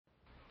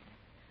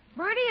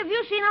Bertie, have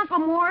you seen Uncle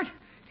Mort?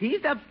 He's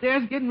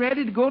upstairs getting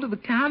ready to go to the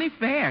county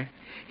fair.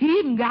 He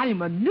even got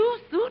him a new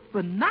suit,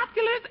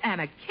 binoculars,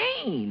 and a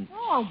cane.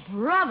 Oh,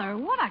 brother,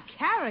 what a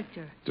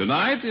character.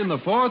 Tonight, in the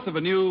fourth of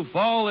a new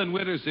fall and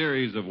winter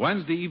series of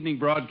Wednesday evening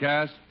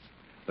broadcasts,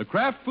 the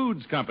Kraft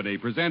Foods Company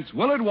presents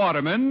Willard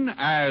Waterman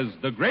as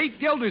the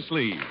Great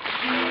Gildersleeve.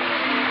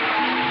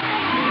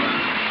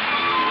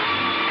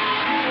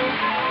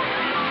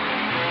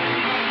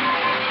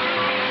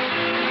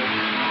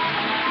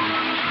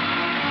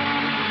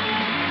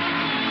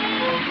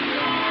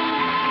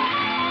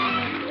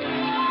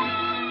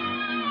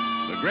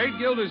 The Great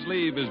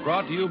Gildersleeve is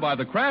brought to you by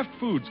the Kraft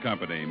Foods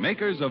Company,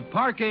 makers of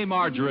Parquet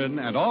margarine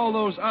and all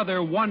those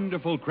other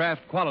wonderful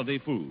Kraft quality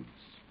foods.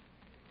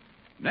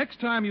 Next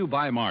time you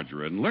buy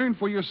margarine, learn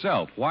for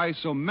yourself why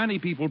so many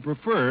people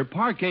prefer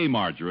Parquet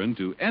margarine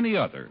to any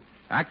other.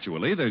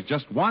 Actually, there's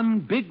just one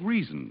big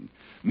reason.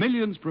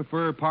 Millions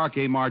prefer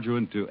Parquet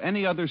margarine to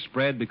any other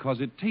spread because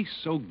it tastes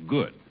so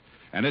good.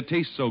 And it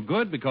tastes so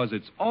good because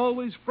it's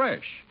always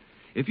fresh.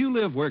 If you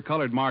live where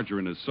colored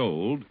margarine is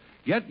sold,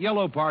 get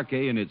yellow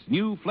Parquet in its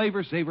new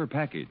Flavor Saver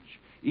package.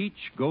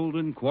 Each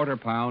golden quarter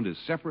pound is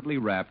separately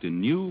wrapped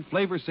in new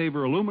Flavor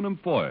Saver aluminum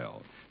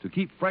foil to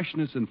keep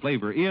freshness and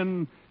flavor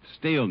in,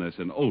 staleness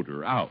and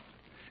odor out.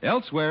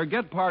 Elsewhere,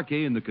 get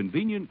Parquet in the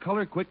convenient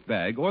Color Quick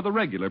bag or the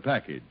regular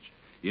package.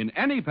 In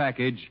any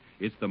package,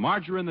 it's the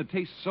margarine that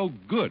tastes so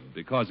good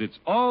because it's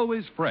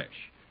always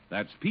fresh.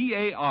 That's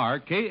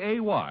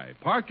Parkay,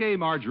 Parquet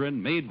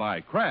margarine made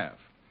by Kraft.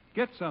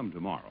 Get some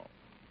tomorrow.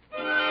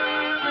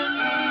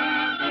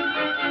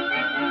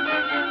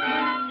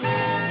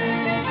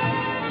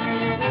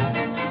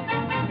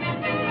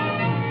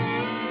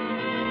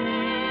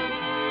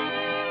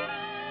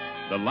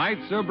 The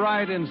lights are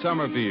bright in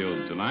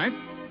Summerfield tonight.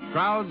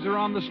 Crowds are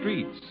on the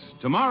streets.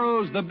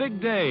 Tomorrow's the big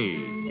day.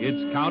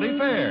 It's County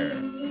Fair.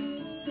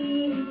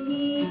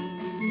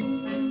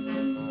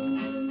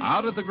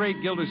 Out at the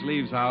Great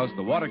Gildersleeve's house,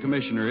 the water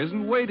commissioner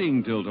isn't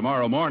waiting till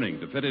tomorrow morning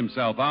to fit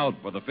himself out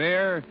for the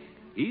fair.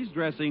 He's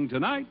dressing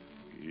tonight.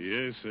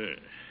 Yes, sir.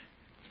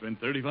 Spent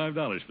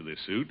 $35 for this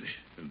suit,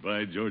 and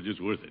by George, it's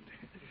worth it.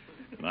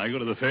 When I go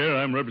to the fair,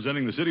 I'm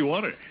representing the city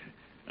water.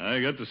 I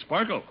got to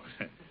sparkle.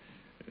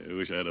 I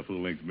wish I had a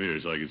full-length mirror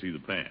so I could see the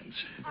pants.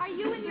 Are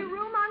you in your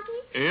room, Unky?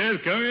 Yes,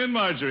 come in,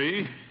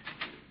 Marjorie.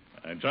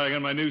 I'm trying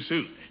on my new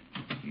suit.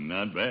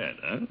 Not bad,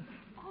 huh?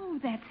 Oh,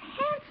 that's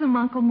handsome,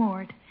 Uncle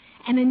Mort.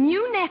 And a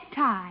new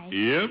necktie.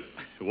 Yep,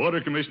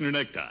 water commissioner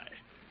necktie.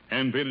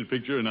 Hand-painted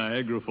picture of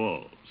Niagara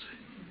Falls.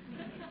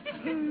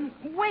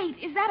 Wait,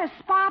 is that a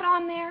spot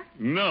on there?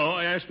 No,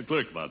 I asked the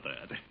clerk about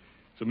that.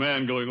 It's a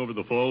man going over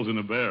the falls in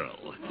a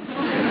barrel.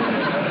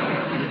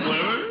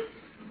 Clever?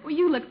 Well,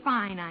 you look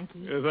fine,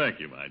 Unky. Thank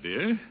you, my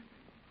dear.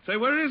 Say,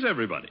 where is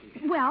everybody?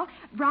 Well,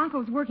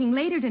 Bronco's working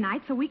later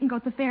tonight, so we can go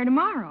to the fair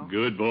tomorrow.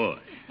 Good boy.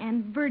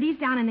 And Bertie's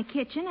down in the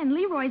kitchen, and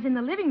Leroy's in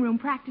the living room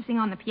practicing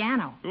on the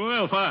piano.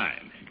 Well,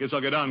 fine. Guess I'll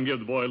get down and give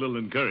the boy a little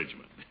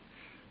encouragement.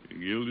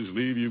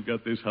 Gildersleeve, you've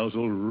got this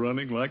household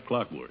running like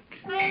clockwork.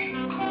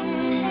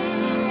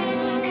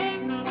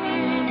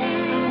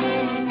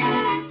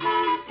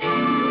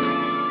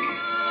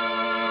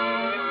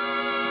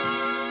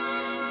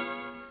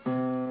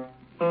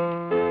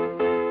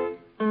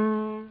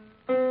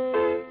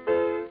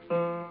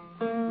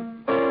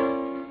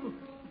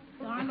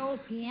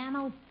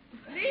 Piano.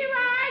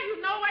 Leroy,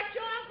 you know what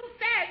your uncle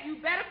said. You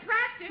better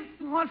practice.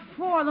 What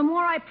for? The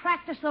more I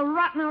practice, the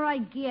rottener I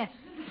get.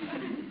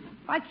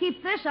 If I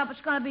keep this up,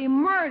 it's going to be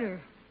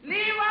murder.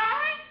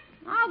 Leroy?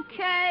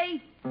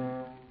 Okay.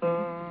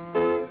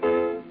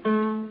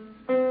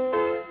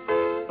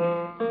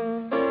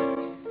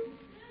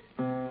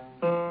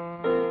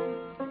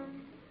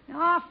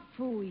 Oh,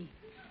 phooey.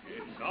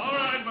 It's all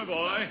right, my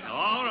boy.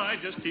 All right,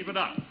 just keep it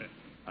up.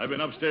 I've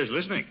been upstairs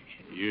listening.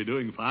 You're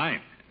doing fine.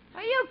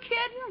 Are you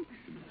kidding?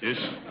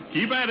 Just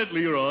keep at it,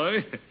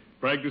 Leroy.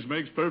 Practice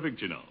makes perfect,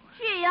 you know.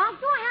 Gee, Unc,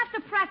 do I have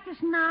to practice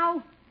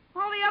now?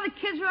 All the other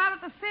kids are out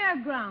at the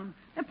fairground.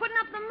 They're putting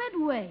up the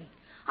midway.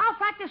 I'll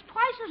practice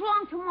twice as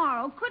long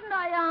tomorrow, couldn't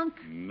I, Unc?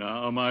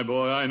 Now, my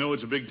boy, I know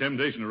it's a big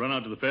temptation to run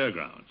out to the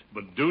fairgrounds,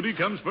 but duty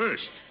comes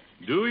first.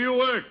 Do your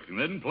work and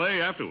then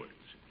play afterwards.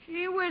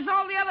 Gee whiz,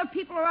 all the other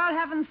people are out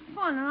having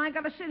fun, and I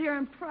got to sit here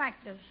and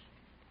practice.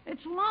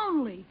 It's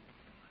lonely.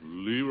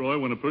 Leroy,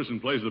 when a person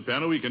plays the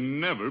piano, he can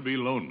never be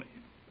lonely.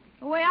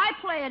 The way I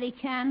play it, he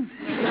can.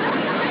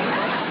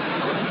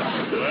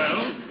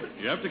 Well,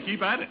 you have to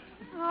keep at it.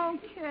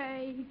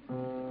 Okay.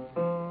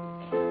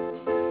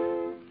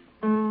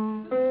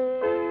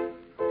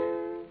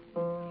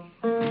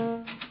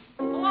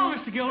 Hello,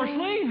 Mr.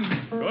 Gildersleeve.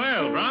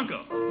 Well,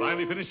 Bronco,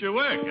 finally finished your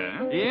work,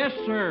 huh? Yes,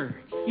 sir.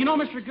 You know,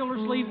 Mr.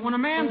 Gildersleeve, when a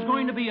man's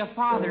going to be a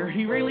father,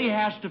 he really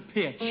has to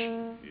pitch.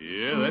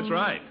 Yeah, that's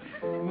right.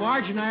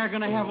 Marge and I are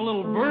going to have a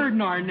little bird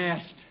in our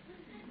nest.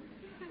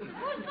 Who's going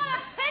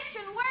to pitch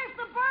and where's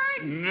the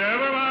bird?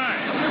 Never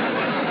mind.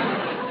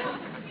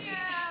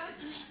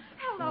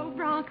 Hello,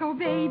 Bronco,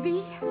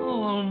 baby.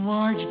 Oh,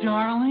 Marge,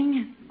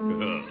 darling.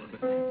 Oh,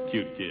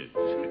 Cute kids.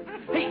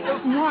 Hey,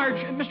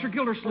 Marge, Mr.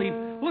 Gildersleeve,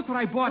 look what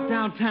I bought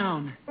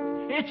downtown.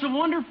 It's a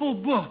wonderful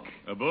book.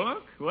 A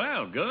book?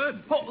 Well,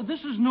 good. Oh, this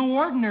is no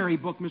ordinary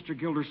book, Mr.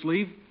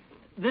 Gildersleeve.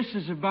 This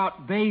is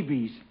about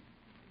babies.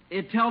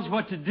 It tells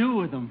what to do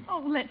with them.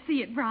 Oh, let's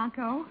see it,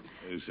 Bronco.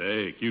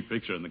 Say, cute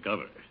picture on the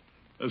cover.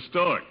 A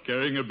stork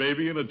carrying a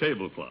baby in a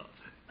tablecloth.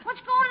 What's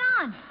going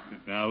on?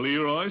 Now,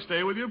 Leroy,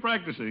 stay with your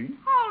practicing.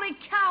 Holy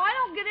cow, I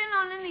don't get in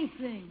on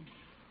anything.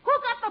 Who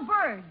got the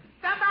bird?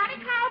 Somebody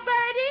call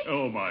Birdie?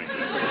 Oh, my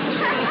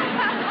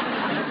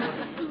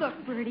God.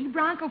 Look, Bertie,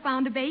 Bronco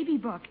found a baby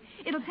book.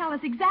 It'll tell us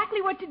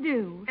exactly what to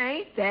do.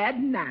 Ain't that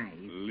nice?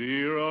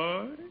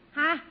 Leroy,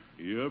 Huh?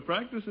 you're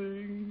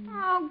practicing.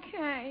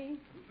 Okay.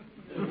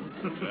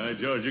 Now,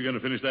 George, you're going to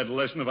finish that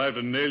lesson if I have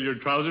to nail your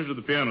trousers to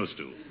the piano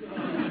stool.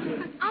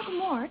 Uncle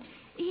Mort,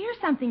 here's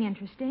something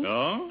interesting.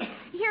 Oh?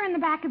 Here in the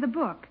back of the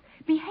book,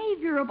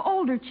 behavior of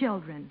older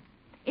children.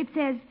 It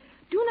says,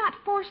 do not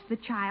force the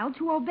child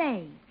to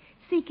obey.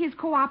 Seek his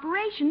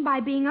cooperation by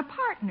being a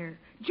partner.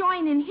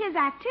 Join in his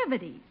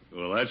activities.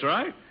 Well, that's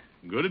right.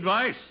 Good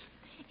advice.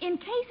 In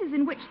cases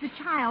in which the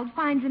child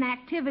finds an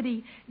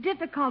activity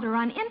difficult or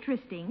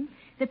uninteresting,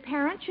 the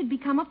parent should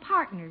become a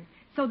partner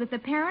so that the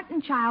parent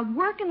and child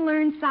work and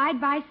learn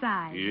side by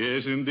side.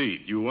 Yes,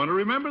 indeed. You want to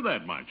remember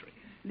that, Marjorie.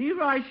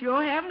 Leroy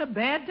sure having a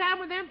bad time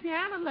with them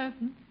piano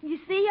lessons. You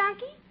see,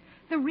 Unky?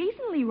 The reason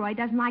Leroy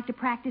doesn't like to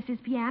practice his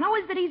piano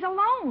is that he's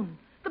alone.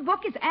 The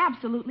book is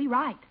absolutely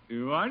right.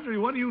 Marjorie,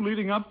 what are you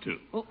leading up to?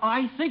 Well,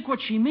 I think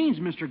what she means,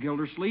 Mr.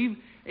 Gildersleeve,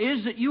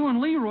 is that you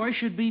and Leroy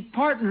should be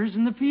partners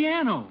in the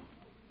piano.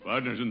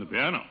 Partners in the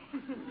piano.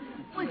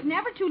 Well, it's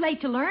never too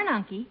late to learn,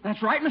 Unky.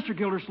 That's right, Mr.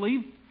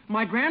 Gildersleeve.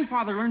 My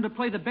grandfather learned to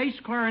play the bass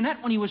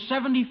clarinet when he was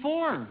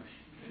 74.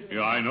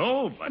 Yeah, I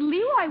know, but...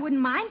 Leroy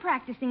wouldn't mind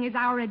practicing his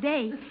hour a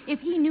day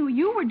if he knew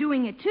you were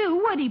doing it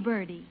too, would he,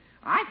 Bertie?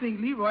 I think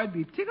Leroy'd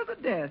be tickled to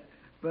death,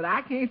 but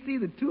I can't see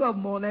the two of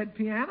them on that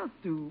piano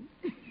stool.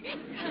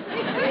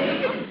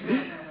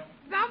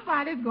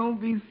 Somebody's going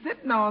to be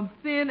sitting on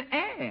thin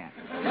air.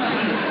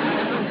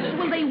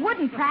 Well, they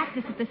wouldn't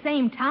practice at the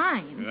same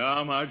time.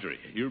 Now, Marjorie,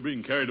 you're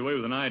being carried away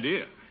with an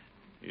idea.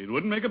 It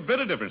wouldn't make a bit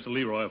of difference to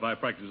Leroy if I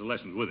practiced the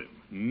lessons with him.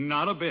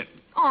 Not a bit.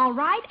 All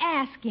right,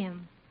 ask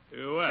him.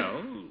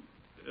 Well,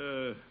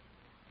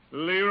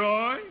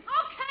 Leroy? Okay,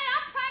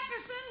 I'm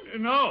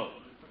practicing.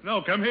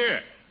 No, come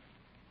here.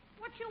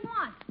 What you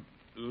want?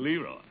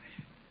 Leroy,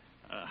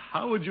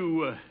 how would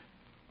you,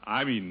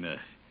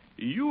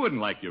 you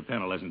wouldn't like your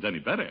piano lessons any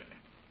better.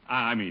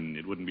 I mean,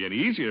 it wouldn't be any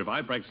easier if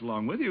I practiced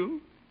along with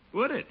you,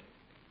 would it?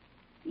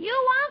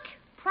 You, Unc?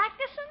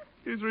 Practicing?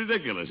 It's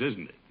ridiculous,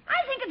 isn't it?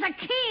 I think it's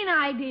a keen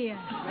idea.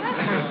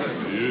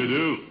 You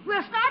do.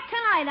 We'll start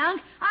tonight,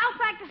 Unc. I'll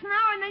practice an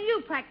hour and then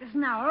you practice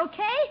an hour,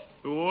 okay?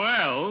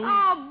 Well...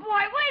 Oh,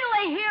 boy, wait till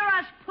they hear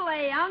us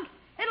play, Unc.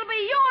 It'll be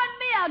you and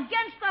me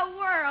against the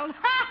world.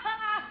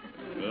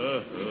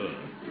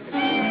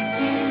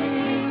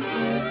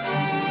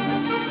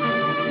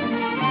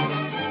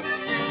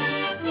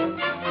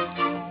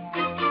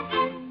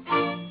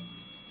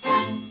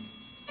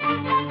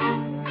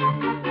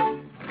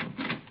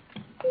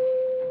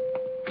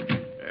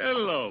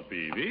 Hello,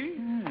 Peavy.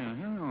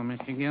 Hello,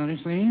 Mr.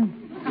 Gildersleeve.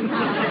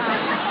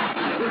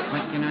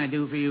 What can I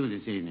do for you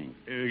this evening?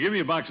 Give me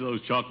a box of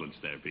those chocolates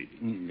there,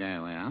 Peavy.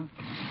 Well.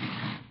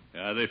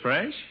 Are they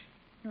fresh?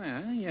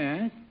 Well,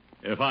 yes.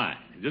 Fine.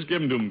 Just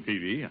give them to me,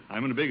 Peavy.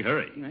 I'm in a big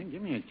hurry. Well,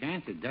 give me a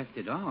chance to dust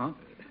it off.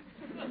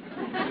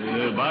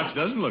 The box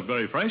doesn't look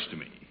very fresh to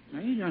me.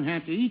 Well, you don't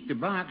have to eat the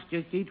box.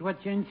 Just eat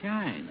what's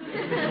inside.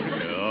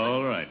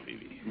 All right,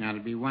 Peavy.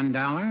 That'll be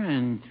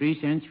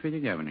 $1.03 for the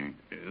governor.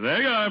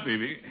 There you are,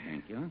 Peavy.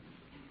 Thank you.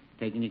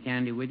 Taking your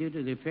candy with you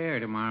to the fair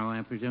tomorrow,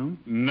 I presume?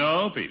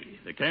 No, Peavy.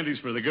 The candy's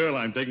for the girl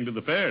I'm taking to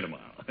the fair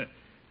tomorrow.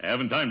 I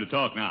haven't time to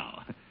talk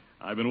now.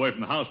 I've been away from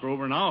the house for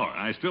over an hour.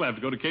 I still have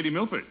to go to Katie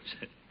Milford's.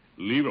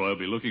 Leroy will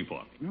be looking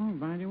for me. Oh,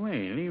 by the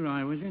way,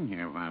 Leroy was in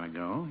here a while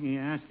ago. He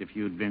asked if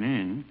you'd been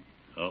in.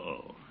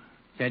 Uh-oh.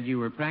 Said you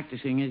were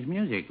practicing his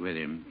music with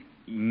him.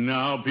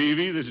 Now,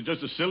 Peavy, this is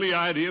just a silly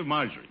idea of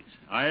Marjorie's.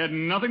 I had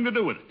nothing to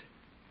do with it.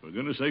 For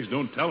goodness sakes,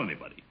 don't tell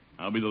anybody.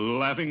 I'll be the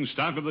laughing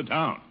stock of the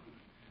town.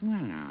 Well,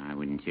 no, I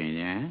wouldn't say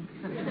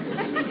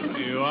that.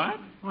 You what?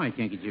 Oh, I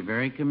think it's a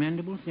very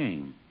commendable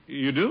thing.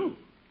 You do?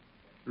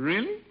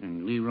 Really?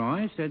 And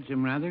Leroy said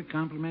some rather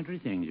complimentary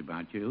things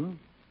about you.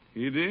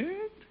 He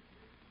did?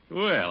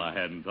 Well, I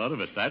hadn't thought of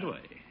it that way.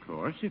 Of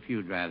course, if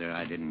you'd rather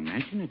I didn't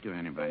mention it to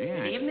anybody,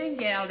 Evening,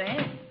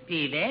 Gildy.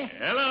 Peavy.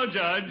 Hello,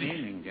 Judge.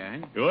 Evening,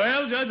 Judge.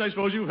 Well, Judge, I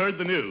suppose you've heard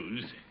the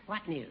news.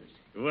 What news?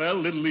 Well,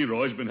 little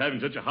Leroy's been having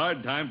such a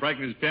hard time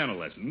practicing his piano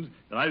lessons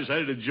that I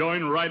decided to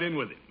join right in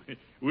with him.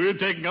 We're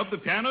taking up the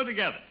piano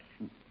together.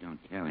 Don't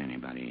tell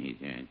anybody, he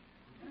said.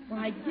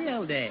 Why,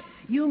 Gildy,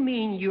 you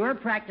mean you're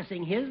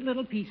practicing his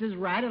little pieces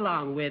right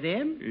along with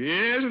him?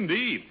 Yes,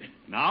 indeed.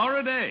 An hour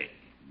a day.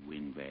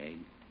 Windbag.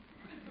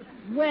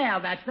 Well,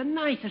 that's the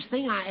nicest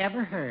thing I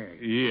ever heard.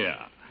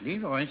 Yeah.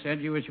 Leroy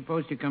said you were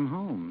supposed to come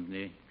home.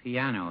 The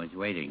piano is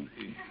waiting.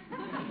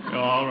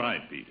 All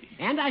right, Petey.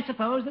 And I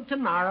suppose that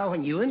tomorrow,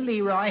 when you and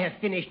Leroy have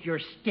finished your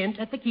stint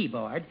at the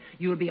keyboard,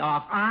 you'll be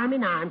off arm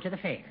in arm to the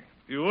fair.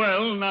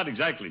 Well, not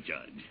exactly,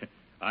 Judge.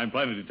 I'm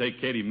planning to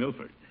take Katie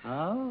Milford.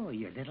 Oh,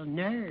 your little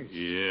nurse.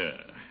 Yeah.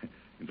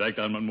 In fact,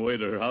 I'm on my way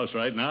to her house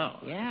right now.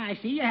 Yeah, I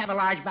see you have a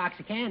large box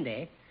of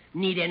candy.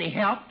 Need any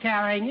help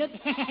carrying it?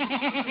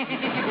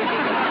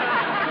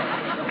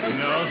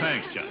 No,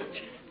 thanks,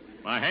 Judge.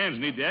 My hands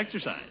need the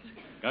exercise.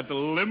 Got to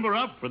limber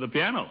up for the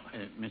piano.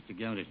 Mr.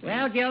 Gildersleeve.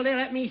 Well, Gildy,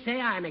 let me say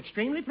I'm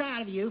extremely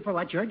proud of you for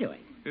what you're doing.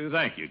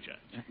 Thank you,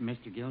 Judge.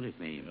 Mr.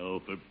 Gildersleeve.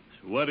 Oh, but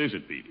what is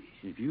it, Petey?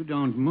 If you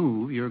don't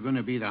move, you're going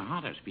to be the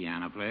hottest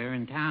piano player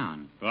in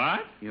town.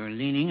 What? You're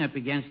leaning up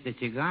against the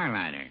cigar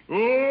lighter.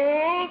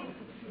 Oh!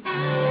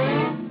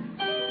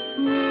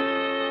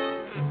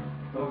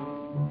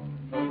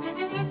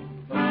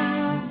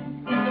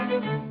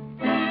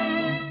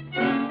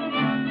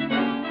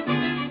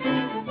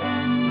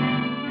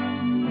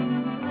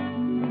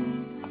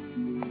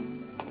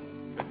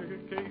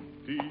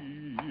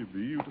 Katie,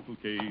 beautiful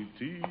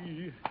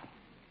Katie.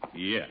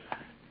 Yeah,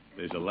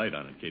 there's a light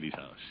on at Katie's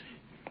house.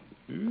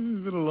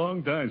 It's been a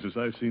long time since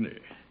I've seen her.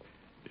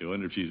 I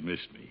wonder if she's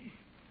missed me.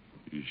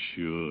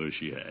 Sure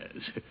she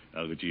has.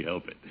 How could she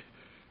help it?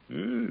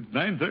 It's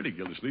 9:30,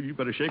 Gildersleeve. You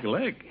better shake a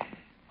leg.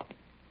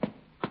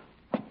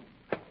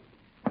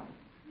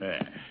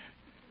 There.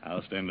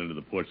 I'll stand under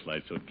the porch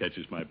light so it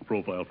catches my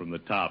profile from the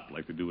top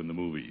like they do in the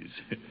movies.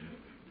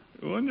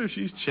 I wonder if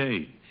she's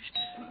changed.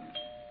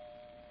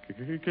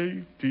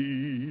 Katie,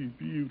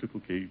 beautiful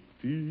Katie.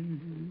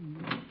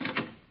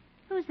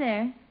 Who's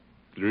there?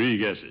 3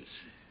 guesses.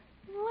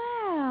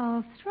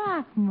 Well,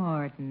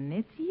 Throckmorton,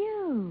 it's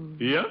you.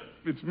 Yep,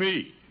 it's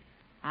me.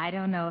 I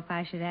don't know if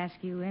I should ask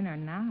you in or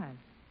not.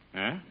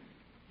 Huh?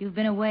 You've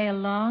been away a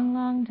long,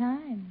 long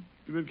time.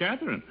 But,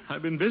 Catherine,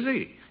 I've been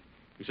busy.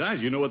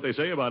 Besides, you know what they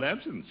say about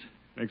absence.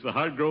 Makes the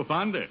heart grow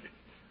fonder.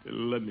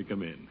 Let me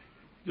come in.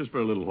 Just for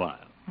a little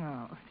while.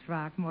 Oh,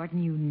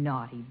 Throckmorton, you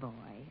naughty boy.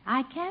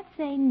 I can't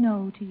say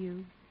no to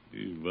you.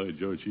 By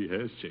George, she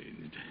has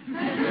changed. Didn't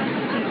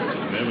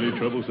have any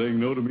trouble saying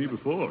no to me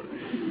before.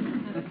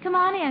 Come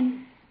on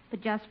in,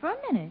 but just for a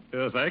minute.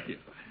 Oh, thank you.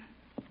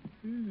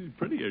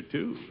 Prettier,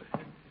 too.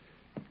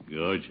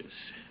 Gorgeous.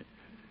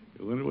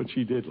 I wonder what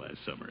she did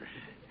last summer.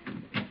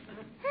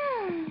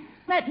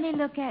 Let me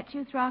look at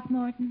you,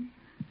 Throckmorton.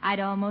 I'd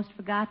almost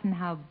forgotten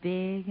how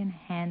big and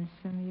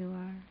handsome you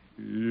are.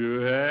 You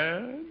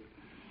had?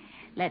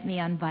 Let me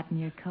unbutton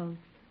your coat.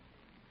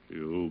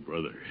 Oh,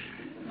 brother.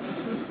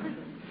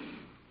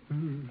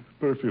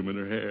 Perfume in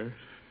her hair.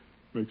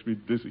 Makes me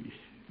dizzy.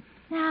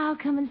 Now,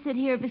 come and sit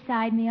here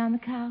beside me on the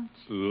couch.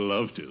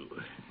 Love to.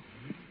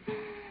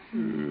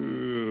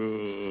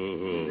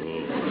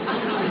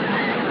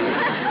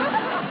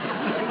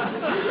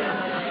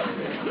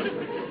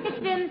 It's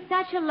been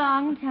such a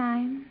long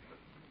time.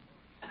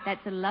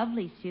 That's a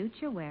lovely suit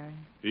you're wearing.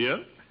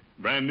 Yep,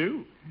 brand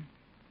new.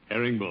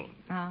 Herringbone.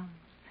 Oh.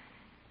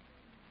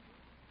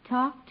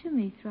 Talk to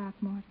me,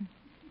 Throckmorton.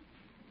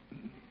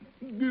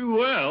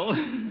 Well,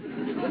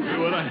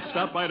 when I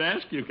stopped by to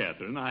ask you,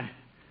 Catherine, I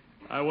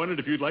wondered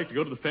if you'd like to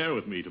go to the fair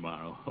with me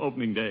tomorrow,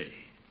 opening day.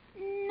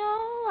 No,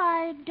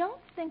 I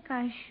don't think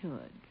I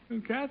should.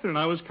 Well, Catherine,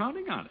 I was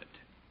counting on it.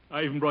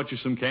 I even brought you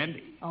some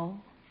candy. Oh,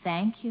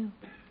 thank you.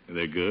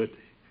 They're good.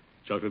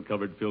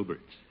 Chocolate-covered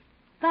filberts.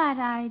 But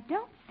I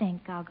don't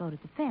think I'll go to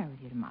the fair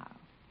with you tomorrow.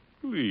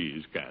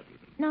 Please, Catherine.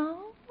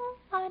 No,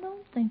 I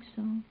don't think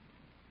so.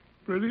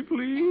 Pretty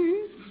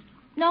please?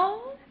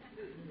 No.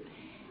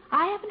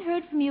 I haven't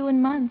heard from you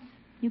in months.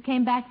 You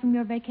came back from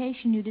your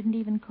vacation. You didn't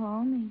even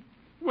call me.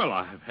 Well,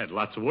 I've had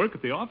lots of work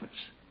at the office.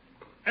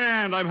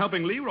 And I'm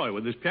helping Leroy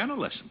with his piano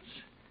lessons.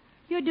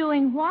 You're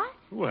doing what?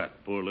 Well,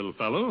 poor little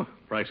fellow,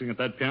 practicing at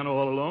that piano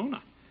all alone.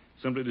 I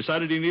simply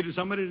decided he needed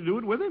somebody to do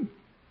it with him.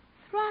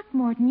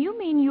 Throckmorton, you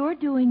mean you're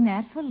doing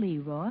that for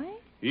Leroy?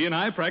 He and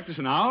I practice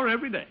an hour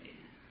every day.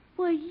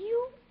 Well,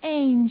 you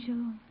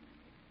angel.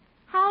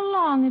 How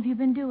long have you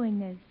been doing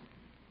this?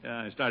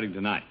 Starting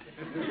tonight.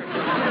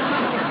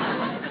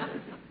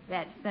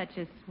 That's such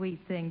a sweet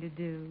thing to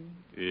do.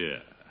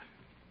 Yeah.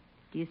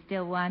 Do you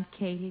still want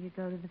Katie to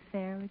go to the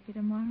fair with you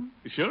tomorrow?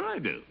 Sure I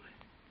do.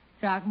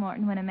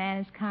 Throckmorton, when a man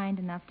is kind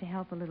enough to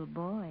help a little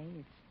boy,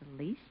 it's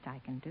the least I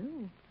can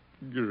do.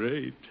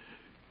 Great.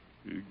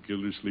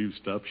 Gildersleeve,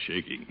 stop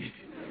shaking.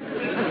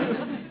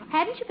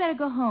 Hadn't you better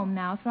go home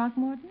now,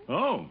 Throckmorton?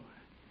 Oh,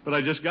 but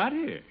I just got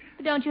here.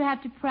 But don't you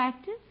have to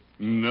practice?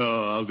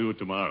 No, I'll do it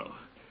tomorrow.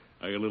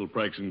 I got a little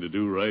practicing to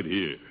do right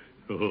here.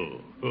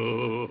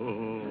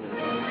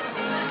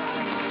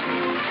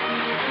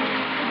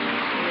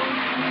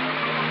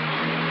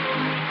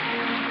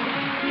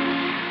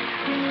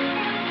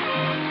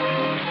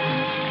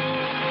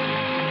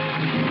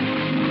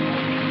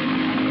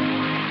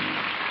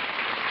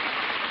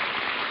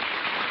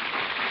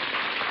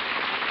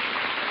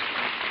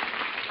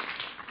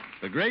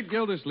 The Great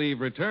Gildersleeve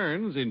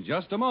returns in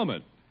just a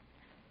moment.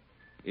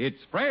 It's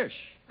fresh.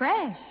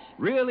 Fresh.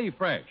 Really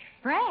fresh.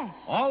 Fresh.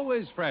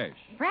 Always fresh.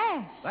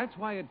 Fresh. That's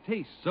why it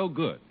tastes so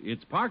good.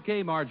 It's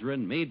parquet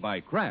margarine made by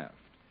Kraft.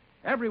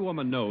 Every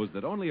woman knows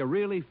that only a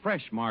really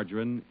fresh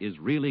margarine is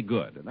really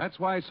good. And that's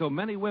why so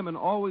many women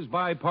always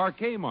buy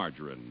Parquet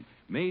margarine,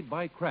 made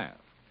by Kraft.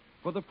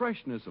 For the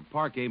freshness of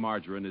Parquet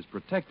margarine is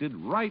protected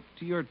right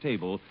to your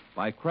table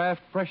by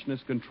Kraft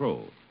Freshness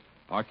Control.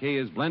 Parquet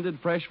is blended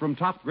fresh from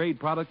top-grade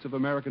products of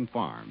American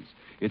farms.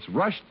 It's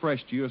rushed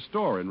fresh to your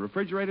store in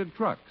refrigerated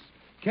trucks,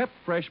 kept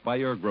fresh by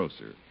your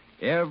grocer.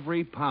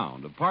 Every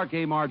pound of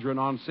Parquet margarine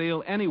on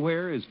sale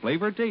anywhere is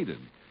flavor-dated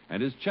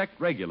and is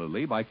checked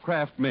regularly by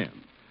Kraft men.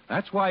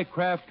 That's why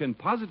Kraft can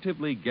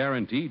positively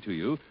guarantee to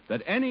you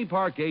that any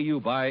Parquet you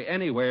buy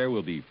anywhere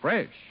will be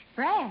fresh.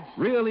 Fresh.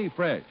 Really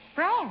fresh.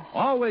 Fresh.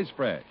 Always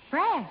fresh.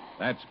 Fresh.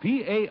 That's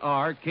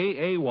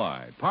Parkay,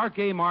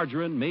 Parquet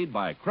margarine made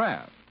by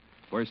Kraft.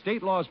 Where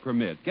state laws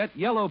permit, get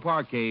yellow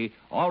Parquet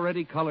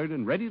already colored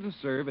and ready to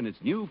serve in its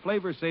new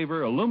Flavor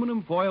Saver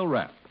aluminum foil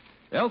wrap.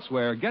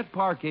 Elsewhere, get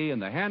Parquet in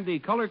the handy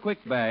Color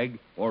Quick bag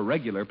or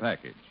regular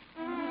package.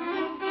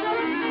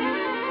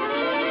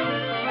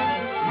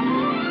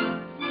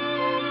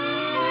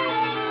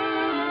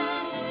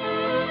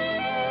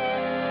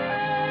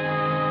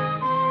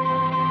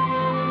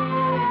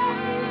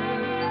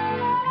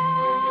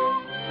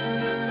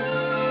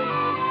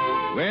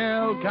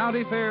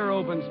 County Fair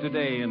opens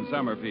today in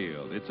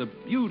Summerfield. It's a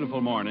beautiful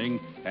morning,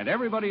 and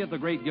everybody at the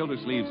great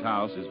Gildersleeve's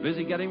house is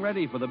busy getting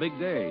ready for the big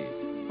day.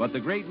 But the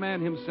great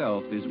man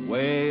himself is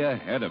way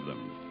ahead of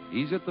them.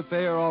 He's at the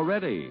fair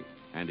already,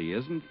 and he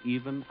isn't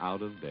even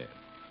out of bed.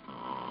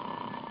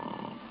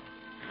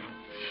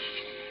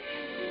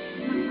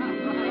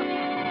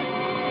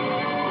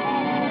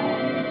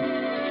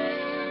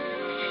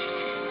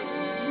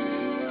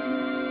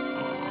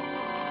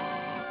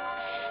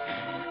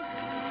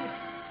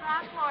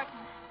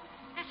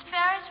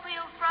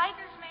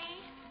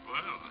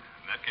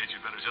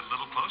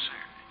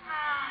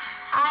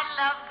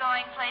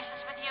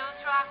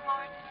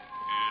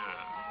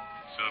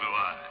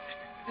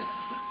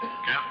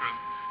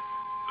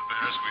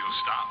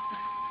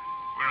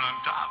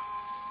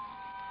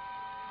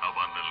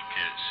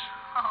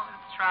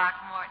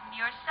 Throckmorton,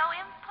 you're so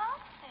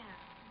impulsive.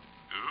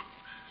 Ooh,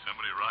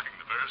 somebody rocking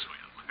the Ferris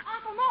wheel.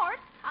 Uncle Mort.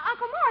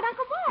 Uncle Mort,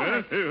 Uncle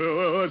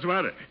Mort. What's the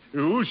matter?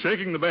 Who's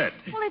shaking the bed?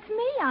 Well, it's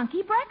me,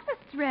 Unky.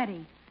 Breakfast's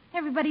ready.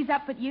 Everybody's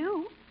up but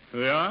you.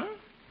 They are?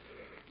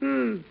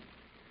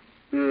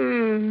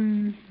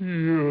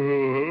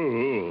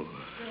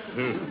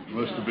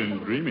 Must have been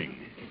dreaming.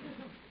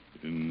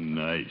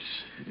 Nice.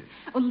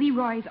 Oh,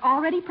 Leroy's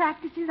already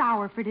practiced his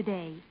hour for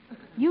today.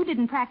 You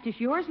didn't practice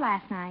yours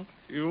last night.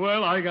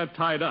 Well, I got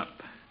tied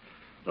up.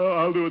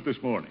 I'll do it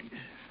this morning.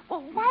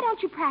 Well, why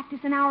don't you practice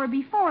an hour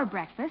before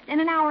breakfast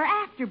and an hour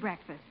after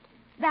breakfast?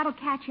 That'll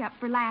catch you up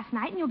for last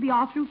night, and you'll be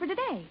all through for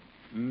today.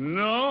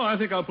 No, I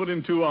think I'll put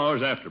in 2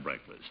 hours after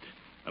breakfast.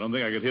 I don't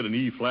think I could hit an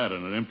E flat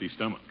on an empty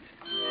stomach.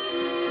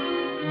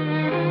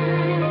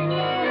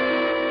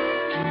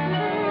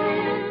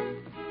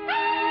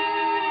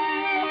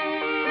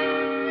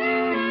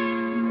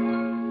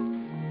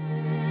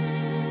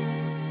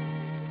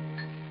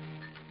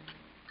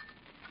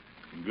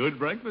 Good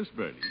breakfast,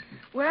 Bertie.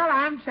 Well,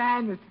 I'm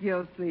trying, Mr.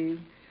 Gildersleeve.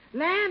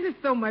 Land, there's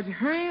so much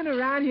hurrying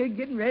around here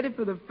getting ready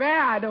for the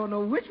fair, I don't know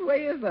which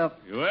way is up.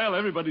 Well,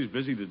 everybody's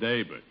busy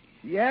today, Bertie.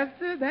 Yes,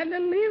 sir, that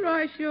little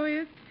Leroy sure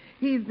is.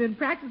 He's been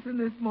practicing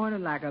this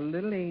morning like a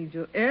little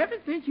angel ever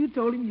since you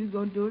told him you was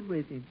going to do it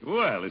with him.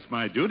 Well, it's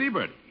my duty,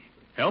 Bertie.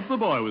 Help the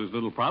boy with his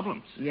little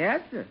problems.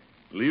 Yes, sir.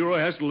 Leroy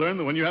has to learn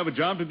that when you have a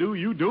job to do,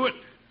 you do it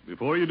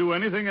before you do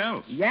anything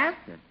else. Yes,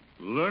 sir.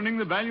 Learning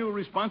the value of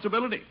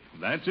responsibility.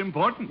 That's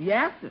important.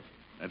 Yes, sir.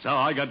 That's how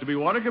I got to be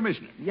water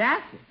commissioner.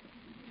 Yes, sir.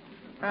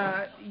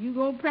 You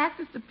going to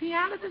practice the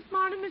piano this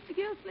morning, Mr.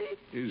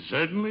 Gildersleeve?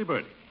 Certainly,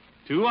 Bertie.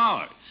 2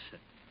 hours.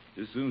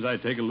 As soon as I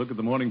take a look at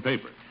the morning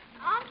paper.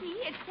 Unky,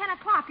 it's 10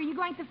 o'clock. Are you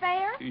going to the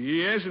fair?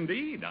 Yes,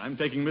 indeed. I'm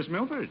taking Miss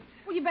Milford.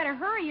 Well, you better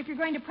hurry if you're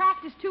going to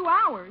practice 2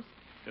 hours.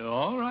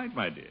 All right,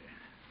 my dear.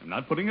 I'm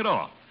not putting it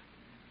off.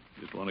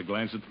 Just want to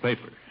glance at the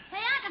paper. Hey,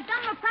 Unc, I've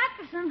done my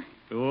practicing.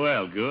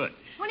 Well, good.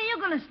 When are you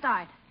going to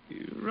start?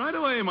 Right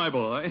away, my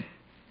boy.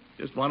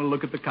 Just want to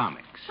look at the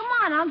comics. Come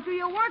on, Unc. Do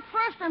your work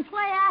first and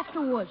play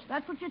afterwards.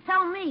 That's what you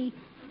tell me.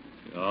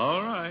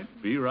 All right.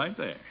 Be right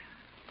there.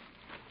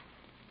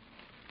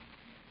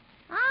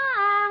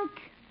 Unc.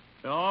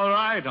 All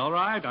right.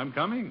 I'm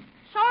coming.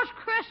 So's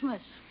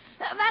Christmas.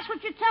 That's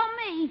what you tell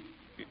me.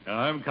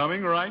 I'm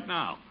coming right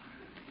now.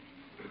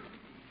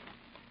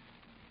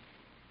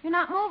 You're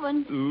not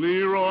moving.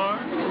 Leroy.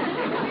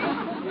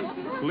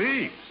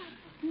 Please.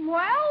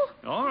 Well?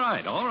 All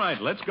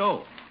right. Let's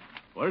go.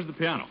 Where's the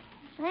piano?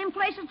 Same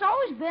place it's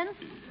always been.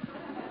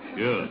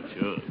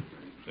 Sure.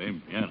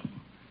 Same piano.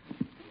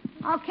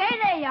 Okay,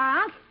 there you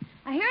are, Unc.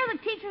 Now, here are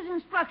the teacher's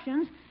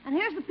instructions, and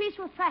here's the piece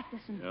we're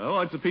practicing. Oh,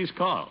 what's the piece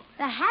called?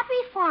 The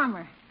Happy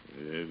Farmer.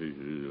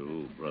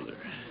 Oh, brother.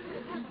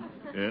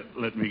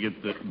 Let me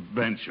get the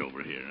bench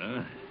over here,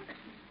 huh?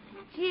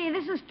 Gee,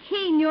 this is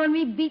keen, you and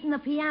me beating the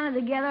piano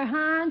together,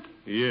 huh, Unc?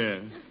 Yeah,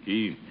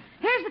 keen.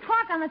 Here's the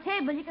clock on the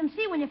table. You can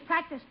see when you've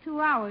practiced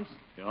 2 hours.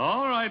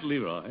 All right,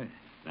 Leroy.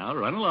 Now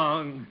run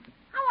along.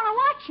 I want to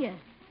watch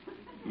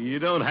you. You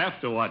don't have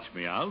to watch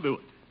me. I'll do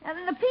it.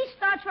 The piece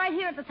starts right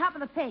here at the top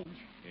of the page.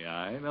 Yeah,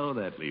 I know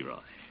that, Leroy.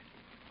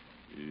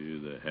 You're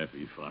the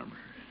happy farmer.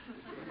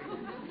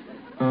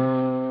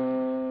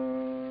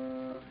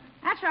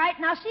 That's right.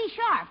 Now C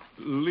sharp.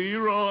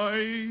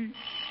 Leroy.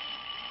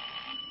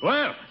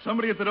 Well,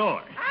 somebody at the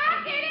door.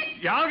 I'll get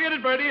it. Yeah, I'll get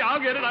it, Bertie. I'll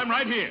get it. I'm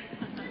right here.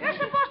 You're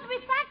supposed to be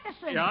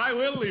practicing. Yeah, I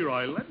will,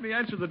 Leroy. Let me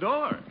answer the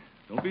door.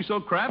 Don't be so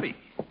crabby.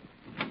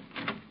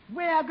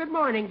 Well, good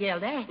morning,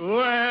 Gildy.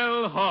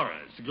 Well,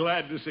 Horace,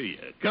 glad to see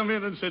you. Come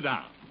in and sit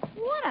down.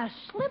 What a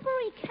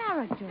slippery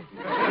character.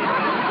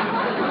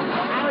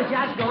 I was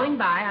just going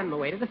by on my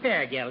way to the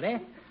fair, Gildy.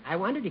 I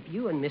wondered if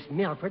you and Miss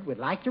Milford would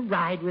like to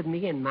ride with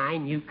me in my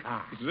new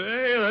car.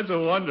 Say, that's a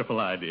wonderful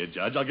idea,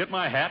 Judge. I'll get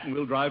my hat and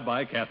we'll drive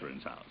by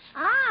Catherine's house.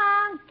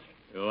 Unc.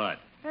 What?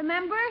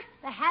 Remember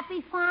the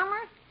happy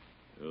farmer?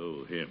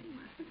 Oh, him.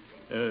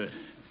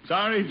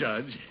 Sorry,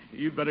 Judge.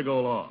 You'd better go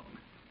along.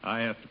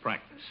 I have to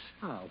practice.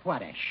 Oh,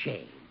 what a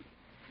shame.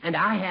 And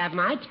I have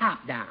my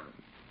top down.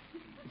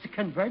 It's a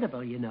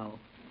convertible, you know.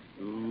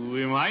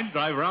 We might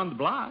drive around the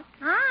block.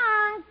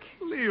 Unc.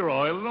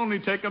 Leroy, it'll only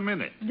take a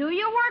minute. Do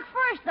your work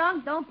first,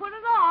 Unc. Don't put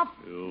it off.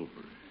 Over.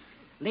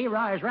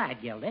 Leroy's right,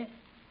 Gildy.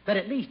 But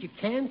at least you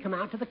can come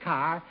out to the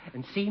car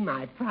and see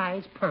my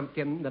prize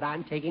pumpkin that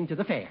I'm taking to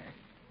the fair.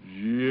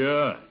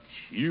 Judge,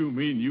 you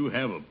mean you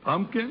have a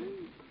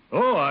pumpkin?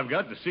 Oh, I've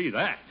got to see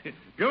that.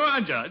 Go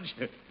on, Judge.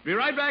 Be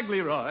right back,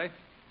 Leroy.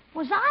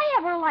 Was I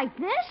ever like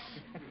this?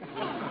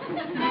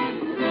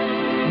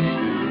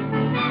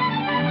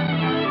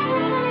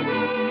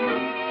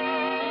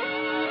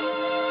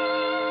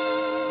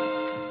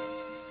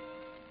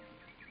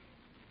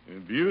 A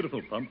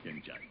beautiful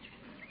pumpkin, Judge.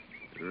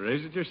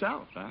 Raise it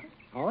yourself, huh?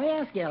 Oh,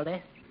 yes,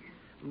 Gildy.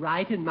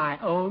 Right in my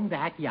own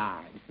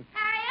backyard.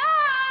 Hey,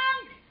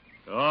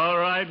 Unc! All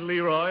right,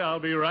 Leroy, I'll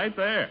be right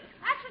there.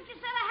 That's what you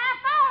said a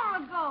half hour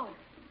ago.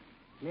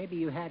 Maybe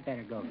you had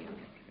better go,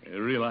 Gildy.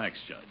 Relax,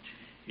 Judge.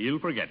 He'll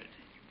forget it.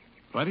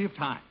 Plenty of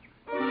time.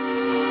 Hey,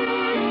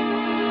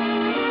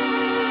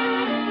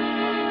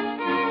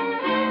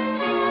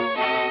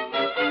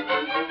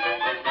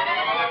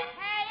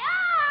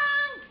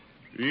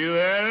 Unc! Be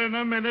there in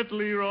a minute,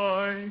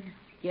 Leroy.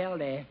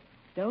 Gildy,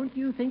 don't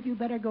you think you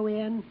better go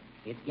in?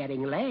 It's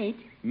getting late.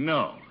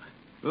 No.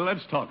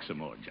 Let's talk some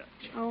more,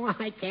 Judge. Oh,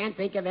 I can't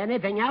think of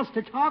anything else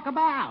to talk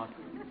about.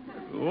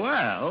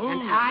 Well...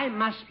 And I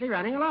must be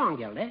running along,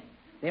 Gildy.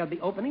 They'll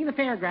be opening the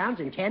fairgrounds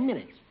in 10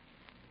 minutes.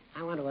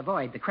 I want to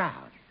avoid the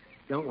crowd.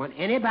 Don't want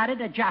anybody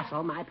to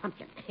jostle my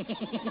pumpkin. Yeah,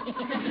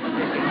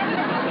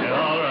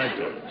 all right,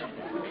 Judge.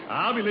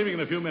 I'll be leaving in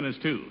a few minutes,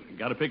 too.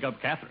 Got to pick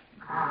up Catherine.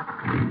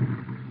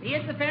 See you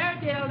at the fair,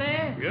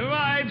 Gildy.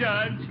 Goodbye,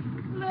 Judge.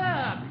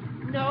 Look,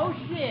 no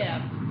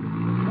ship.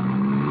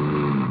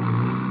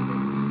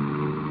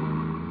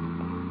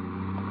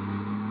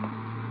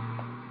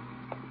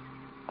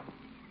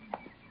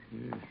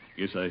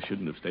 Guess I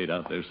shouldn't have stayed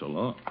out there so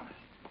long.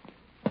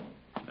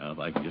 Now, if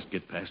I can just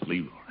get past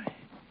Leroy.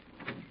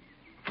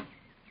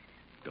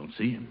 Don't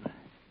see him.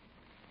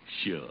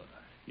 Sure.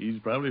 He's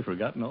probably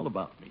forgotten all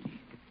about me.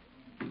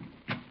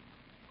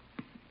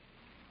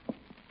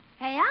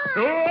 Hey, Unc!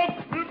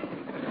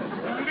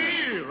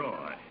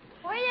 Leroy!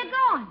 Where you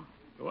going?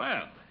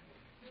 Well,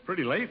 it's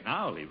pretty late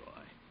now,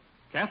 Leroy.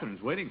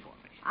 Catherine's waiting for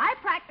me. I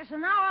practiced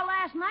an hour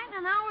last night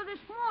and an hour this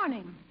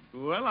morning.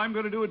 Well, I'm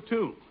going to do it,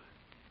 too.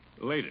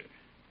 Later.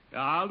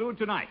 I'll do it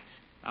tonight.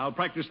 I'll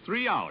practice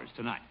 3 hours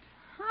tonight.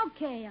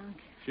 Okay, Unc.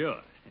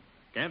 Sure.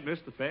 Can't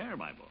miss the fair,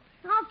 my boy.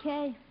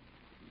 Okay.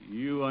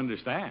 You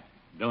understand,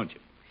 don't you?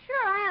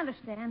 Sure, I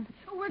understand.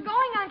 We're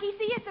going, Unky.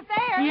 See you at the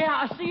fair. Yeah,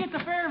 I'll see you at the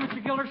fair,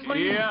 Mr.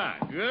 Gildersleeve. Yeah,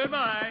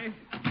 goodbye.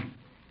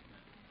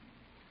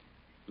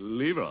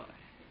 Leroy,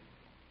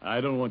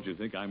 I don't want you to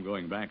think I'm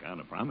going back on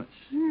a promise.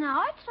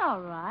 No, it's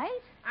all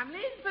right. I'm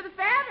leaving for the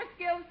fair, Miss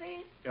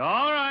Gildersleeve.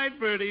 All right,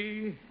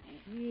 Bertie.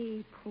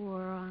 Gee,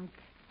 poor Unc.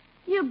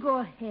 You go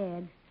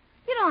ahead.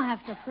 You don't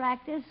have to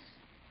practice.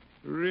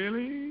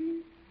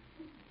 Really?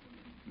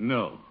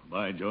 No,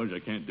 by George, I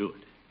can't do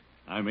it.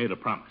 I made a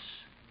promise.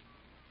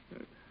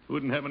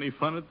 Wouldn't have any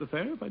fun at the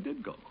fair if I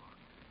did go.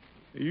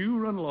 You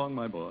run along,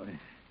 my boy.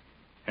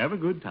 Have a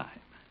good time.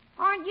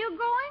 Aren't you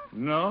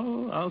going?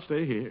 No, I'll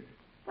stay here.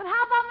 But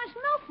how about Miss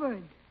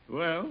Milford?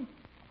 Well,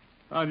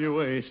 on your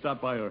way,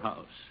 stop by her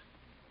house.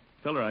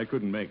 Tell her I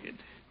couldn't make it.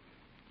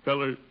 Tell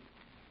her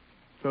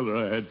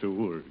I had to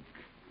work.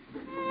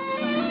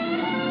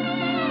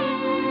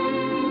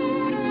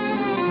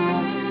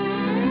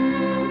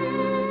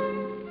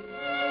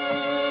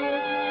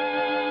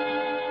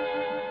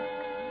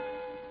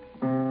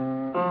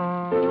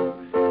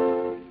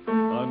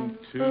 1,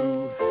 2.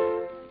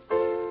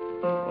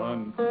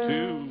 1,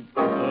 2.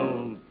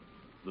 Oh,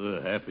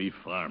 the happy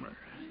farmer.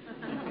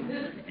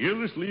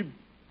 Gildersleeve,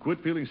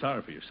 quit feeling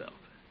sorry for yourself.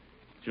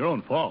 It's your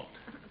own fault.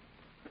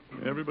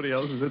 Everybody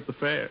else is at the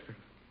fair,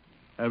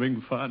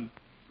 having fun.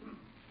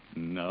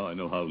 Now I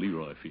know how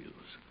Leroy feels,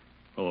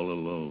 all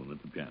alone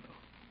at the piano.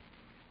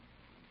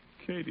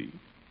 Katie,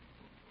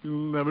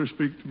 you'll never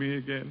speak to me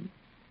again.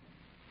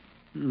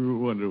 You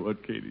wonder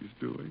what Katie's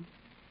doing.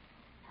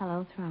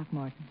 Hello,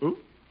 Throckmorton. Oh,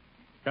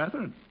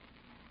 Catherine.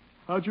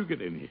 How'd you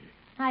get in here?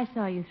 I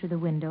saw you through the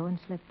window and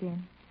slipped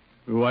in.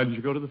 Why didn't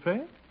you go to the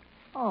fair?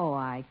 Oh,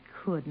 I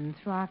couldn't,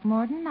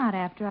 Throckmorton, not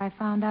after I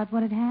found out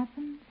what had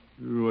happened.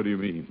 What do you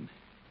mean?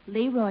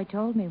 Leroy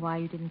told me why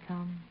you didn't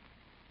come.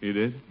 He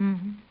did?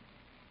 Mm-hmm.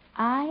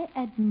 I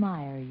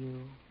admire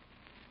you.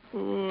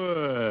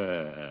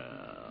 Well.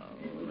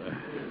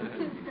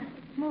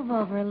 Move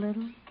over a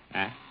little.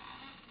 Huh?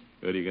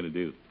 What are you going to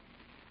do?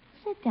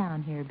 Sit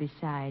down here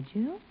beside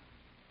you.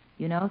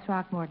 You know,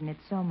 Throckmorton, it's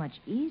so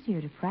much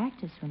easier to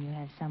practice when you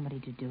have somebody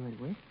to do it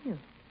with you.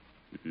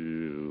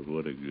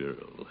 What a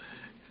girl.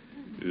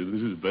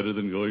 This is better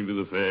than going to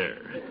the fair.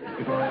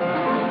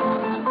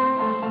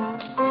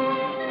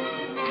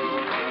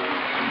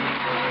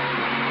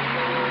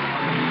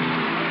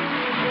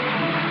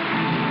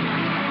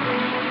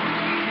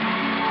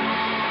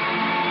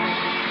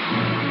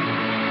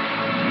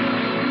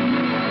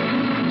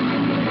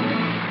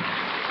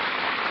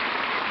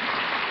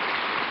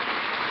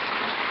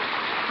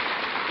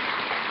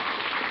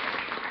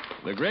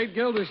 The Great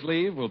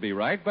Gildersleeve will be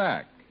right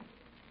back.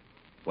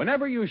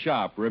 Whenever you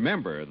shop,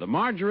 remember the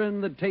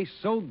margarine that tastes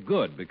so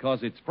good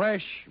because it's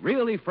fresh,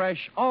 really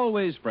fresh,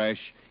 always fresh,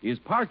 is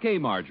Parquet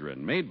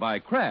margarine made by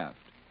Kraft.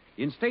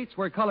 In states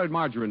where colored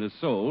margarine is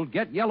sold,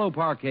 get yellow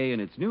Parquet in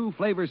its new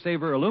Flavor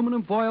Saver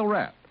aluminum foil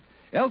wrap.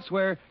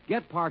 Elsewhere,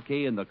 get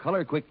Parquet in the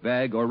Color Quick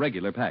bag or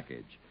regular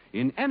package.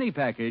 In any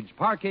package,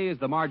 Parquet is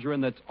the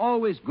margarine that's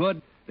always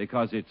good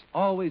because it's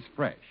always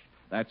fresh.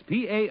 That's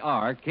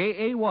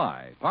Parkay,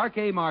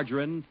 Parquet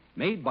margarine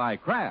made by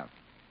Kraft.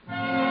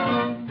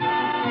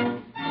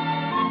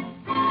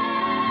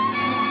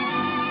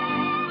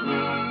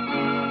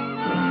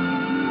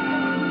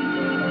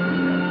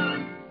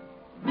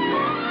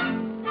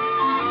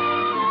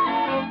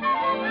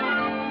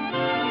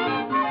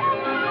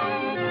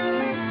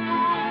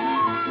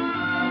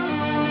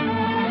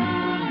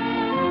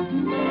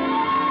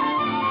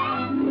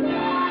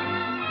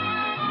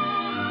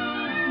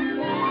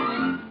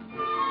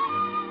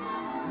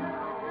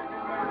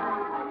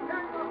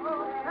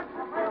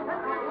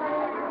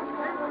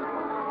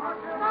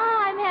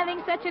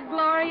 Such a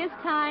glorious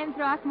time,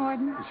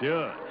 Throckmorton.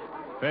 Sure.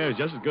 Fair's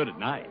just as good at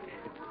night.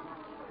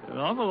 An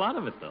awful lot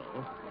of it,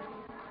 though.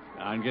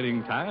 I'm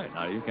getting tired,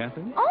 are you,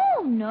 Catherine?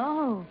 Oh,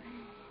 no.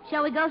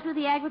 Shall we go through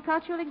the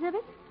agricultural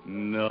exhibit?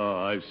 No,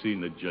 I've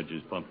seen the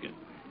judge's pumpkin.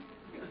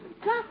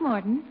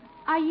 Throckmorton,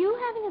 are you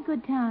having a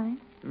good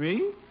time?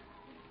 Me?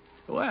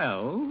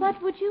 Well...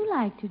 What would you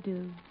like to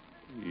do?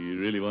 You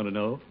really want to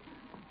know?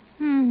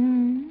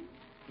 Mm-hmm.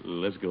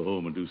 Let's go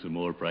home and do some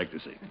more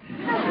practicing.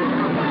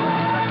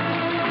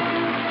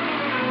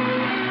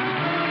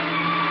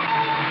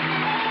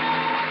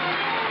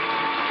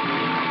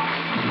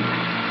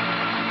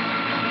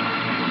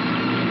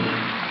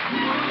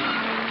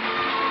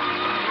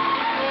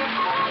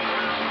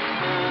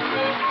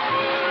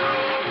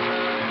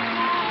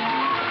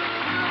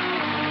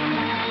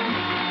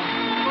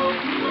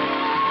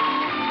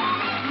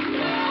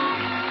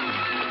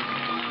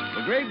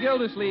 The Great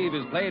Gildersleeve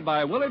is played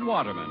by Willard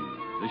Waterman.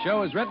 The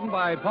show is written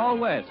by Paul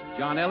West,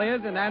 John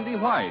Elliott, and Andy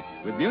White,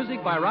 with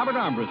music by Robert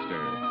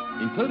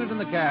Armbruster. Included in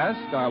the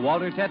cast are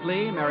Walter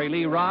Tetley, Mary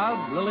Lee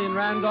Robb, Lillian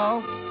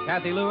Randolph,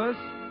 Kathy Lewis,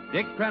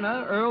 Dick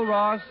Crenna, Earl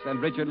Ross,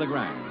 and Richard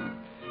LeGrand.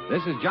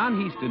 This is John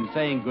Heaston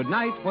saying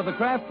goodnight for the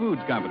Kraft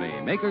Foods Company,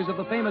 makers of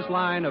the famous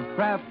line of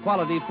Kraft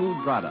quality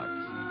food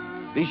products.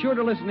 Be sure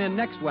to listen in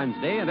next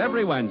Wednesday and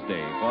every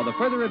Wednesday for the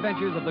further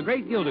adventures of the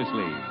Great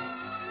Gildersleeve.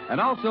 And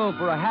also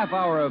for a half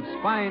hour of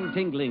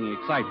spine-tingling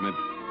excitement,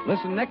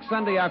 listen next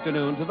Sunday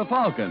afternoon to The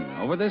Falcon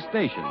over this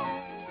station.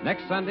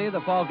 Next Sunday,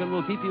 The Falcon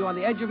will keep you on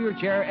the edge of your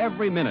chair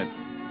every minute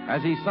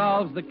as he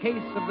solves the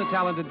case of the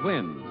talented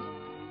twins.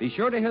 Be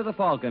sure to hear The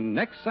Falcon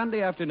next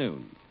Sunday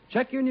afternoon.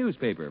 Check your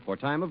newspaper for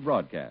time of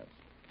broadcast.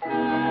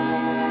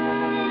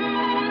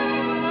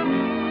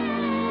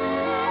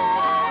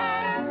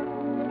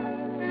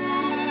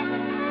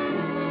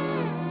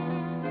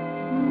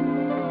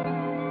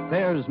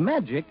 There's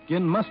magic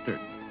in mustard.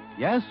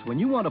 Yes, when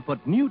you want to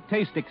put new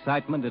taste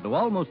excitement into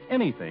almost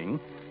anything,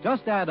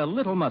 just add a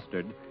little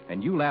mustard,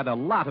 and you'll add a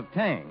lot of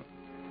tang.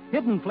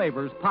 Hidden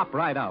flavors pop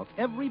right out.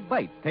 Every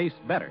bite tastes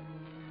better.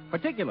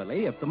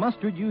 Particularly if the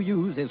mustard you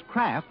use is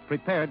Kraft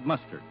prepared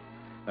mustard.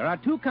 There are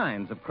two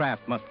kinds of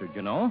Kraft mustard,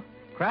 you know.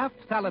 Kraft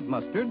salad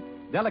mustard,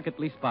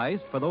 delicately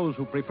spiced for those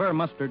who prefer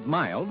mustard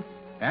mild,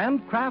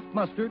 and Kraft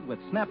mustard with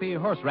snappy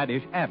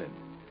horseradish added.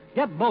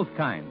 Get both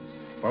kinds,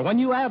 for when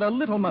you add a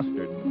little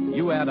mustard,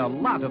 you add a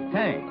lot of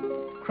tang.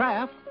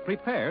 Kraft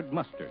prepared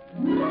mustard.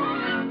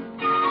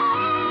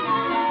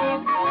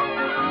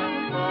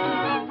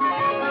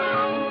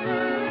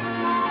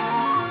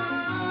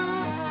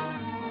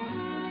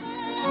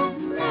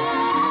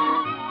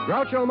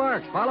 Groucho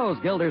Marx follows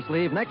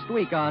Gildersleeve next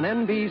week on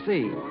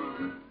NBC.